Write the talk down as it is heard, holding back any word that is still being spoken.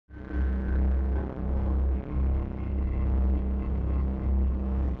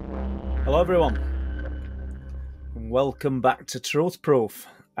Hello everyone, and welcome back to Truth Proof.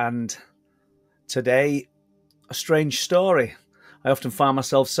 And today, a strange story. I often find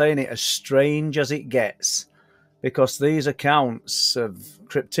myself saying it, as strange as it gets, because these accounts of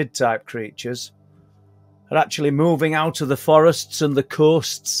cryptid type creatures are actually moving out of the forests and the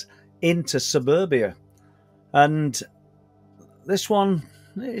coasts into suburbia. And this one,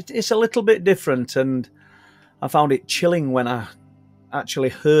 it's a little bit different, and I found it chilling when I actually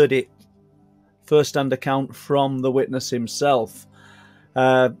heard it first-hand account from the witness himself.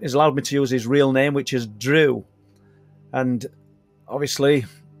 He's allowed me to use his real name, which is Drew. And obviously,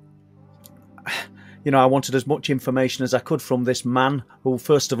 I wanted as much information as I could from this man, who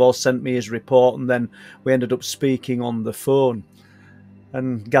first of all sent me his report, and then we ended up speaking on the phone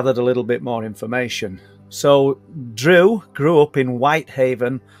and gathered a little bit more information. So Drew grew up in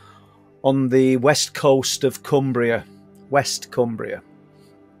Whitehaven on the west coast of Cumbria, West Cumbria.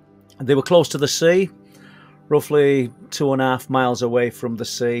 They were close to the sea, roughly 2.5 miles away from the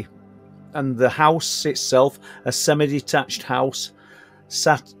sea. And the house itself, a semi-detached house,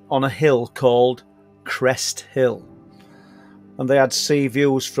 sat on a hill called Crest Hill. And they had sea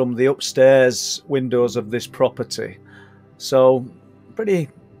views from the upstairs windows of this property. So, pretty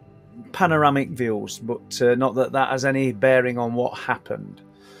panoramic views, but not that that has any bearing on what happened.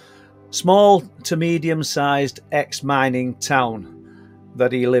 Small to medium-sized ex-mining town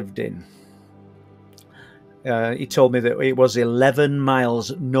that he lived in. He told me that it was 11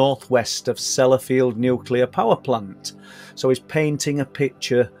 miles northwest of Sellafield nuclear power plant. So he's painting a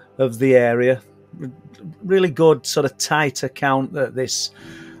picture of the area. Really good, sort of tight account that this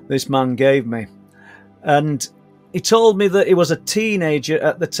man gave me. And he told me that he was a teenager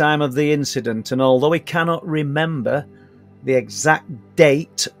at the time of the incident, and although he cannot remember the exact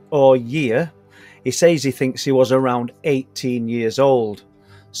date or year, he says he thinks he was around 18 years old.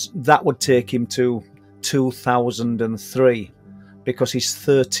 That would take him to 2003, because he's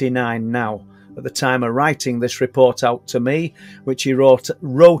 39 now at the time of writing this report out to me, which he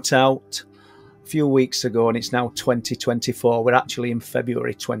wrote out a few weeks ago, and it's now 2024. We're actually in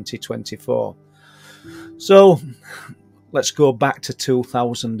February 2024. So let's go back to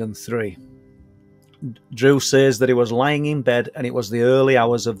 2003. Drew says that he was lying in bed and it was the early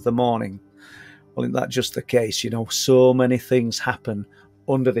hours of the morning. Well, isn't that just the case? So many things happen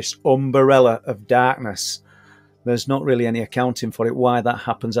under this umbrella of darkness. There's not really any accounting for it. Why that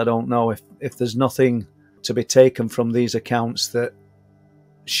happens, I don't know. If there's nothing to be taken from these accounts that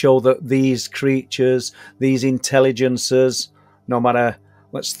show that these creatures, these intelligences, no matter,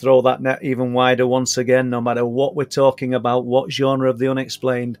 let's throw that net even wider once again, no matter what we're talking about, what genre of the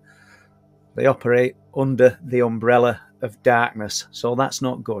unexplained, they operate under the umbrella of darkness. So that's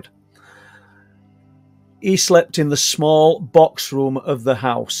not good. He slept in the small box room of the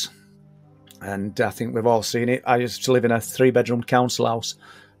house. And I think we've all seen it. I used to live in a 3-bedroom council house.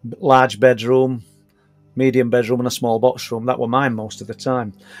 Large bedroom, medium bedroom and a small box room. That were mine most of the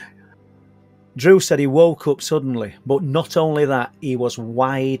time. Drew said he woke up suddenly. But not only that, he was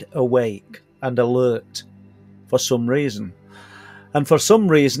wide awake and alert for some reason. And for some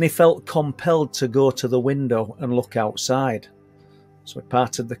reason, he felt compelled to go to the window and look outside. So he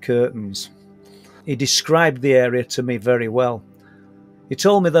parted the curtains. He described the area to me very well. He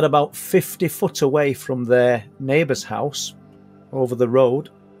told me that about 50 foot away from their neighbour's house, over the road,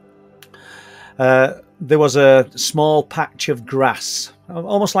 there was a small patch of grass,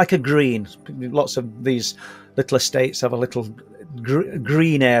 almost like a green. Lots of these little estates have a little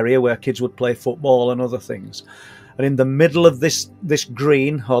green area where kids would play football and other things. And in the middle of this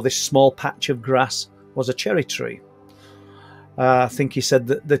green, or this small patch of grass, was a cherry tree. I think he said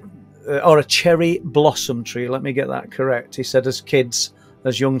that or a cherry blossom tree, let me get that correct. He said as kids,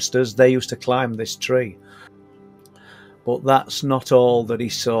 as youngsters, they used to climb this tree. But that's not all that he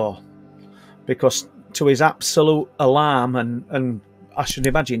saw, because to his absolute alarm and I should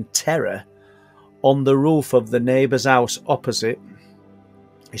imagine terror, on the roof of the neighbour's house opposite,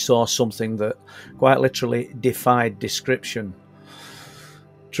 he saw something that quite literally defied description.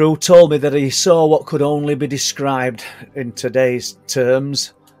 Drew told me that he saw what could only be described in today's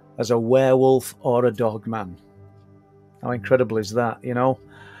terms as a werewolf or a dogman. How incredible is that,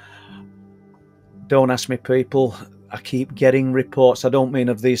 Don't ask me, people. I keep getting reports. I don't mean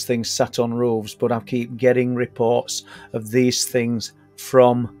of these things sat on roofs, but I keep getting reports of these things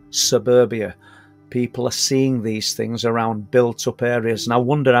from suburbia. People are seeing these things around built-up areas, and I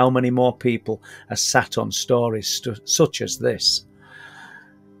wonder how many more people are sat on stories such as this.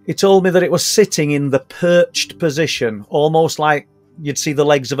 He told me that it was sitting in the perched position, almost like you'd see the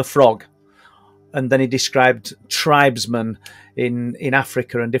legs of a frog, And then he described tribesmen in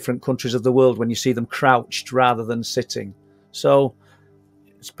Africa and different countries of the world when you see them crouched rather than sitting. So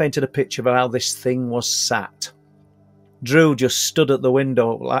it's painted a picture of how this thing was sat. Drew just stood at the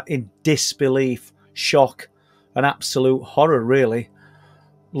window like in disbelief, shock, and absolute horror, really,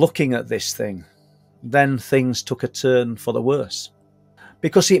 looking at this thing. Then things took a turn for the worse,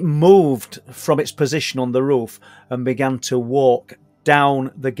 because it moved from its position on the roof and began to walk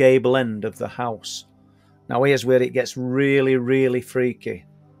down the gable end of the house. Now here's where it gets really, really freaky,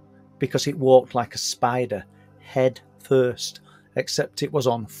 because it walked like a spider, head first, except it was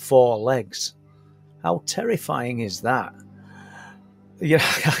on 4 legs. How terrifying is that? Yeah,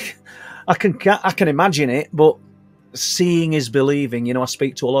 I can imagine it, but seeing is believing. You know, I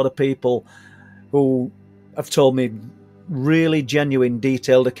speak to a lot of people who have told me really genuine,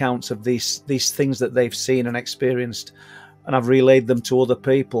 detailed accounts of these things that they've seen and experienced, and I've relayed them to other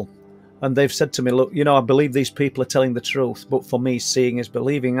people. And they've said to me, look, you know, I believe these people are telling the truth, but for me, seeing is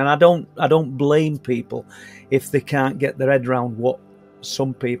believing. And I don't blame people if they can't get their head around what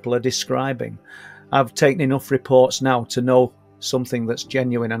some people are describing. I've taken enough reports now to know something that's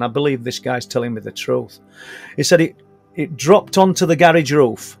genuine, and I believe this guy's telling me the truth. He said it dropped onto the garage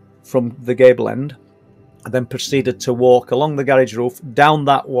roof from the gable end, and then proceeded to walk along the garage roof, down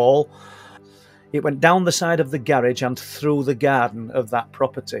that wall. It went down the side of the garage and through the garden of that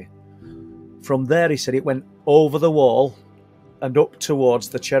property. From there, he said, it went over the wall and up towards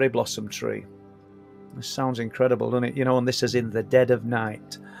the cherry blossom tree. This sounds incredible, doesn't it? You know, and this is in the dead of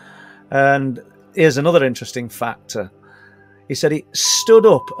night. And here's another interesting factor. He said it stood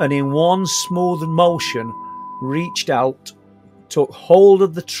up and in one smooth motion reached out, took hold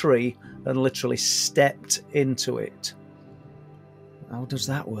of the tree and literally stepped into it. How does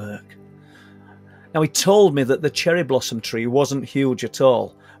that work? Now, he told me that the cherry blossom tree wasn't huge at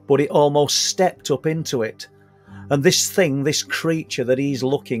all, but it almost stepped up into it. And this thing, this creature that he's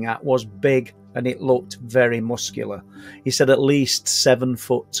looking at, was big and it looked very muscular. He said at least 7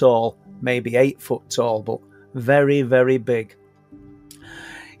 foot tall, maybe 8 foot tall, but very, very big.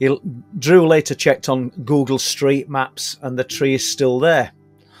 Drew later checked on Google Street Maps and the tree is still there.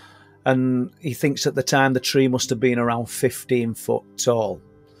 And he thinks at the time the tree must have been around 15 foot tall.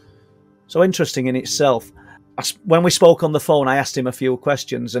 So interesting in itself. When we spoke on the phone, I asked him a few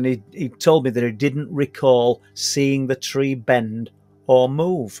questions, and he told me that he didn't recall seeing the tree bend or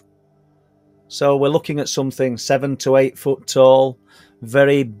move. So we're looking at something 7 to 8 foot tall,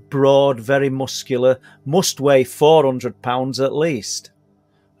 very broad, very muscular, must weigh 400 pounds at least.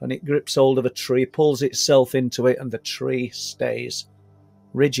 And it grips hold of a tree, pulls itself into it, and the tree stays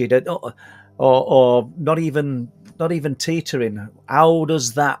rigid, or not even teetering. How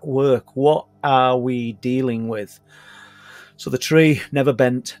does that work? What are we dealing with? So the tree never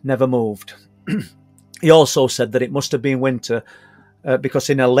bent, never moved. He also said that it must have been winter because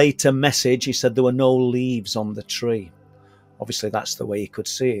in a later message he said there were no leaves on the tree. Obviously that's the way he could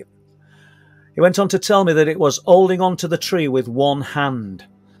see it. He went on to tell me that it was holding onto the tree with one hand,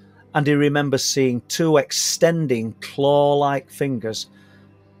 and he remembers seeing 2 extending claw-like fingers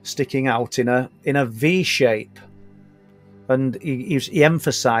sticking out in a V shape. And he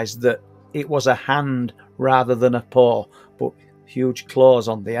emphasised that it was a hand rather than a paw, but huge claws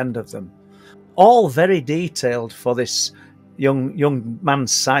on the end of them. All very detailed for this young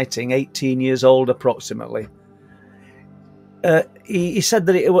man's sighting, 18 years old approximately. He said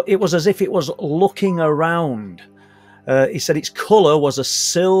that it was as if it was looking around. He said its colour was a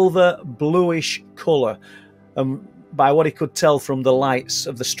silver bluish colour, by what he could tell from the lights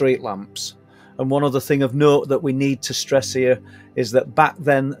of the street lamps. And one other thing of note that we need to stress here is that back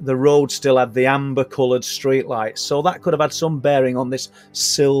then the road still had the amber coloured street lights, so that could have had some bearing on this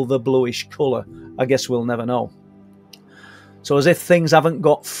silver bluish colour. I guess we'll never know. So as if things haven't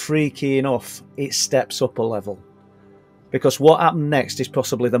got freaky enough, it steps up a level, because what happened next is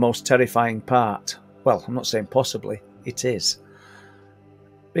possibly the most terrifying part. Well, I'm not saying possibly, it is,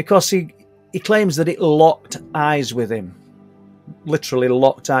 because he claims that it locked eyes with him. Literally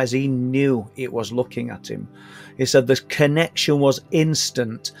locked eyes. He knew it was looking at him. He said the connection was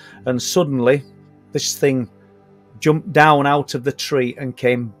instant, and suddenly this thing jumped down out of the tree and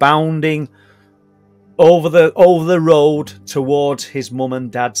came bounding over the road towards his mum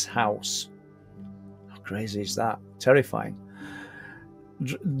and dad's house. How crazy is that? Terrifying.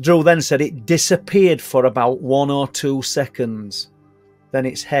 Drew then said it disappeared for about 1 or 2 seconds. Then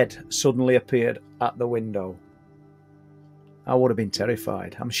its head suddenly appeared at the window. I would have been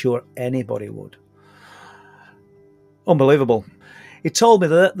terrified. I'm sure anybody would. Unbelievable. He told me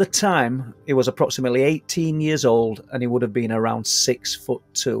that at the time he was approximately 18 years old and he would have been around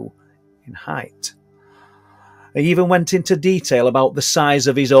 6'2", in height. He even went into detail about the size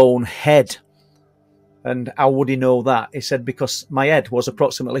of his own head. And how would he know that? He said, because my head was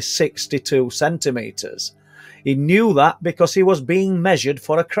approximately 62 centimetres. He knew that because he was being measured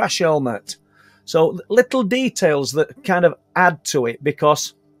for a crash helmet. So little details that kind of add to it,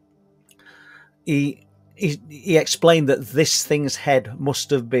 because he explained that this thing's head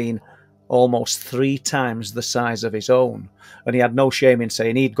must have been almost 3 times the size of his own. And he had no shame in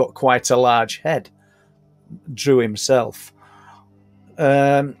saying he'd got quite a large head, Drew himself.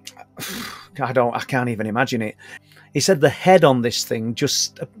 I can't even imagine it. He said the head on this thing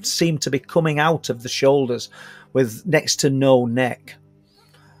just seemed to be coming out of the shoulders with next to no neck.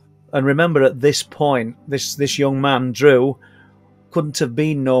 And remember, at this point, this young man, Drew, couldn't have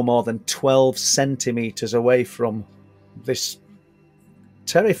been no more than 12 centimetres away from this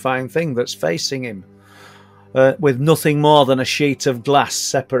terrifying thing that's facing him, with nothing more than a sheet of glass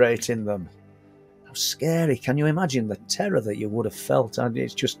separating them. How scary. Can you imagine the terror that you would have felt?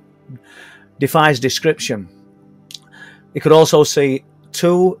 It just defies description. You could also see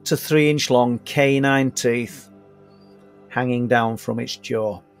 2 to 3 inch long canine teeth hanging down from its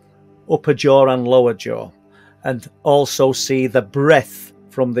jaw, upper jaw and lower jaw, and also see the breath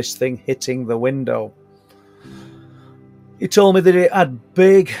from this thing hitting the window. He told me that it had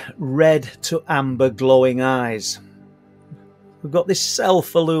big red to amber glowing eyes. We've got this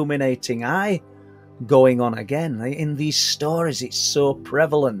self-illuminating eye going on again. In these stories, it's so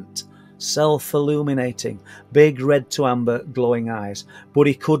prevalent. Self-illuminating, big red to amber glowing eyes, but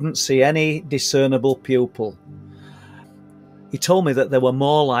he couldn't see any discernible pupil. He told me that they were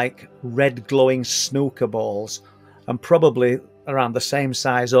more like red glowing snooker balls, and probably around the same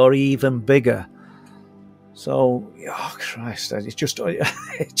size or even bigger. So, oh Christ, it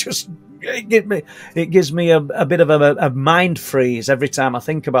gives me a bit of a mind freeze every time I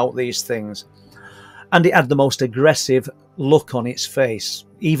think about these things. And it had the most aggressive look on its face,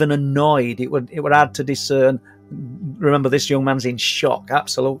 even annoyed. It would hard to discern. Remember, this young man's in shock,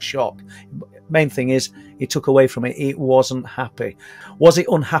 absolute shock. Main thing is, he took away from it, it wasn't happy. Was it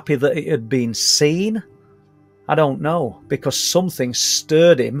unhappy that it had been seen? I don't know, because something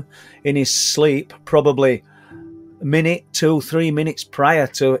stirred him in his sleep, probably a minute, 2, 3 minutes prior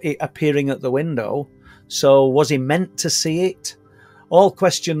to it appearing at the window. So was he meant to see it? All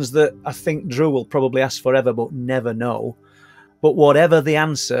questions that I think Drew will probably ask forever but never know. But whatever the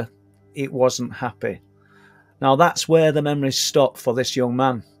answer, it wasn't happy. Now that's where the memories stop for this young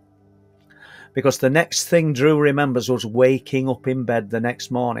man. Because the next thing Drew remembers was waking up in bed the next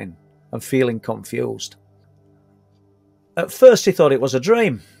morning and feeling confused. At first he thought it was a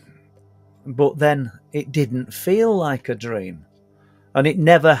dream, but then it didn't feel like a dream. And it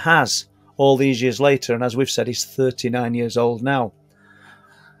never has all these years later, and as we've said, he's 39 years old now.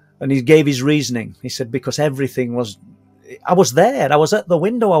 And he gave his reasoning. He said, because everything was... I was there, I was at the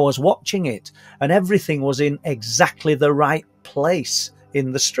window, I was watching it, and everything was in exactly the right place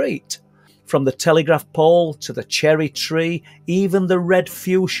in the street. From the telegraph pole to the cherry tree, even the red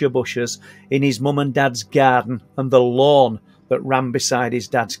fuchsia bushes in his mum and dad's garden and the lawn that ran beside his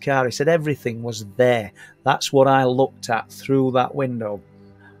dad's car. He said everything was there. That's what I looked at through that window.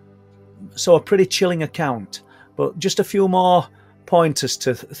 So a pretty chilling account, but just a few more pointers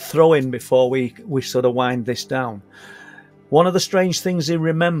to throw in before we sort of wind this down. One of the strange things he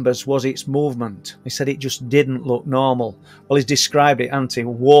remembers was its movement. He said it just didn't look normal. Well, he's described it, hasn't he?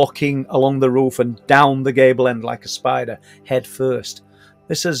 Walking along the roof and down the gable end like a spider, head first.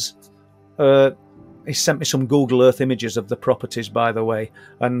 This is... he sent me some Google Earth images of the properties, by the way,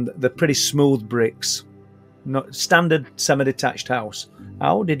 and they're pretty smooth bricks. Not standard semi-detached house.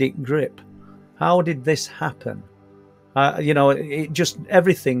 How did it grip? How did this happen? It just...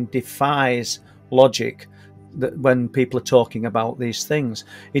 everything defies logic. That when people are talking about these things,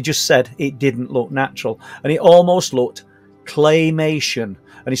 he just said it didn't look natural, and it almost looked claymation.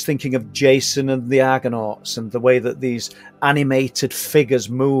 And he's thinking of Jason and the Argonauts and the way that these animated figures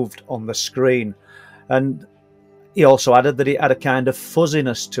moved on the screen. And he also added that it had a kind of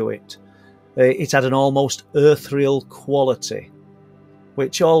fuzziness to it. It had an almost ethereal quality,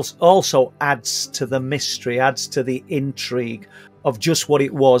 which also adds to the mystery, adds to the intrigue of just what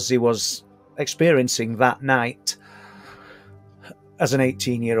it was he was experiencing that night as an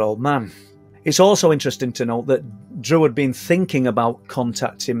 18-year-old man. It's also interesting to note that Drew had been thinking about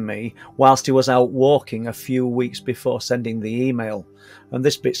contacting me whilst he was out walking a few weeks before sending the email. And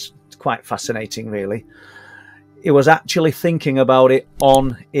this bit's quite fascinating, really. He was actually thinking about it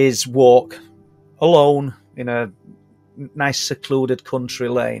on his walk, alone, in a nice secluded country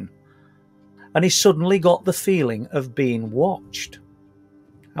lane. And he suddenly got the feeling of being watched.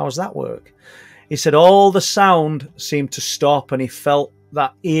 How does that work? He said all the sound seemed to stop and he felt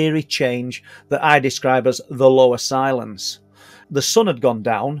that eerie change that I describe as the lower silence. The sun had gone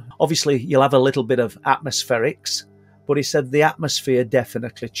down. Obviously, you'll have a little bit of atmospherics, but he said the atmosphere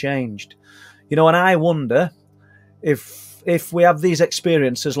definitely changed. And I wonder if we have these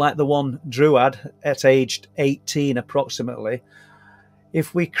experiences like the one Drew had at aged 18 approximately,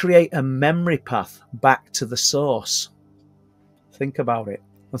 if we create a memory path back to the source. Think about it.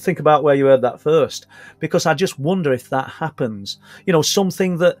 And think about where you heard that first, because I just wonder if that happens.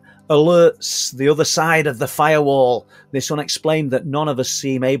 Something that alerts the other side of the firewall, this unexplained that none of us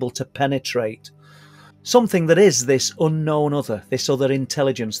seem able to penetrate. Something that is this unknown other, this other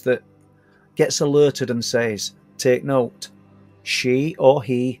intelligence that gets alerted and says, take note, she or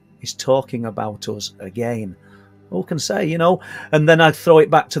he is talking about us again. Who can say, And then I throw it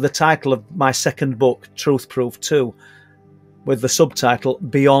back to the title of my second book, Truth Proof 2, with the subtitle,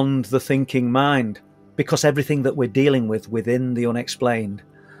 Beyond the Thinking Mind, because everything that we're dealing with within the unexplained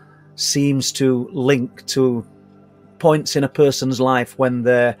seems to link to points in a person's life when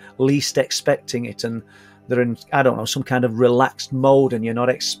they're least expecting it, and they're in, some kind of relaxed mode, and you're not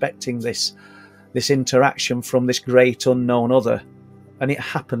expecting this interaction from this great unknown other. And it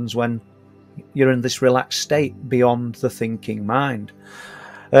happens when you're in this relaxed state beyond the thinking mind.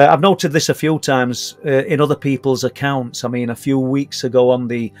 I've noted this a few times in other people's accounts. A few weeks ago on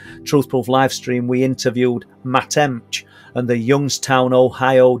the Truth Proof live stream, we interviewed Matt Emch and the Youngstown,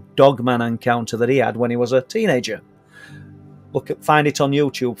 Ohio dogman encounter that he had when he was a teenager. Find it on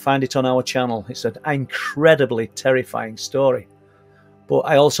YouTube, find it on our channel. It's an incredibly terrifying story. But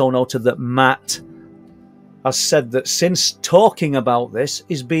I also noted that Matt has said that since talking about this,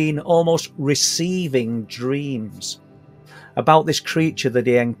 he's been almost receiving dreams about this creature that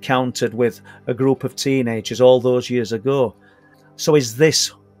he encountered with a group of teenagers all those years ago. So is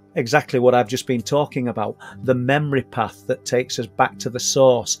this exactly what I've just been talking about? The memory path that takes us back to the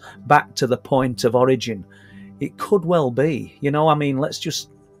source, back to the point of origin. It could well be. Let's just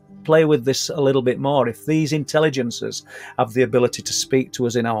play with this a little bit more. If these intelligences have the ability to speak to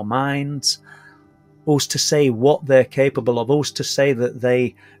us in our minds, who's to say what they're capable of? Who's to say that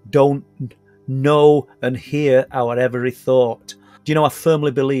they don't know and hear our every thought? I firmly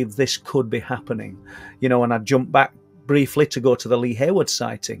believe this could be happening. And I jump back briefly to go to the Lee Hayward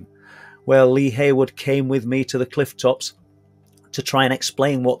sighting, where Lee Hayward came with me to the cliff tops to try and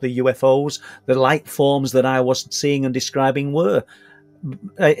explain what the UFOs, the light forms that I was seeing and describing were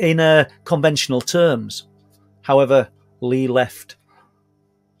in conventional terms. However, Lee left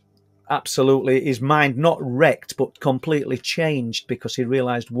absolutely, his mind not wrecked but completely changed, because he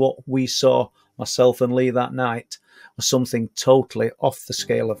realised what we saw, myself and Lee, that night was something totally off the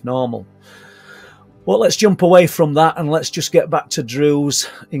scale of normal. Well, let's jump away from that and let's just get back to Drew's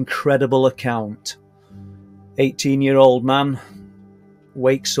incredible account. 18-year-old man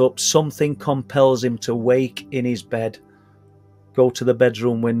wakes up, something compels him to wake in his bed, go to the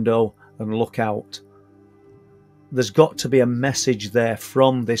bedroom window and look out. There's got to be a message there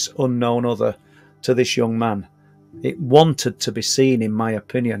from this unknown other to this young man. It wanted to be seen, in my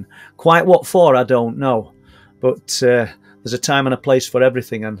opinion. Quite what for, I don't know. But there's a time and a place for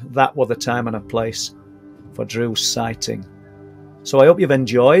everything, and that was the time and a place for Drew's sighting. So I hope you've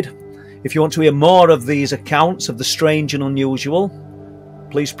enjoyed. If you want to hear more of these accounts of the strange and unusual,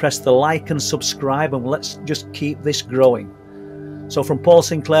 please press the like and subscribe, and let's just keep this growing. So from Paul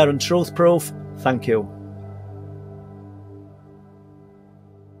Sinclair and Truth Proof, thank you.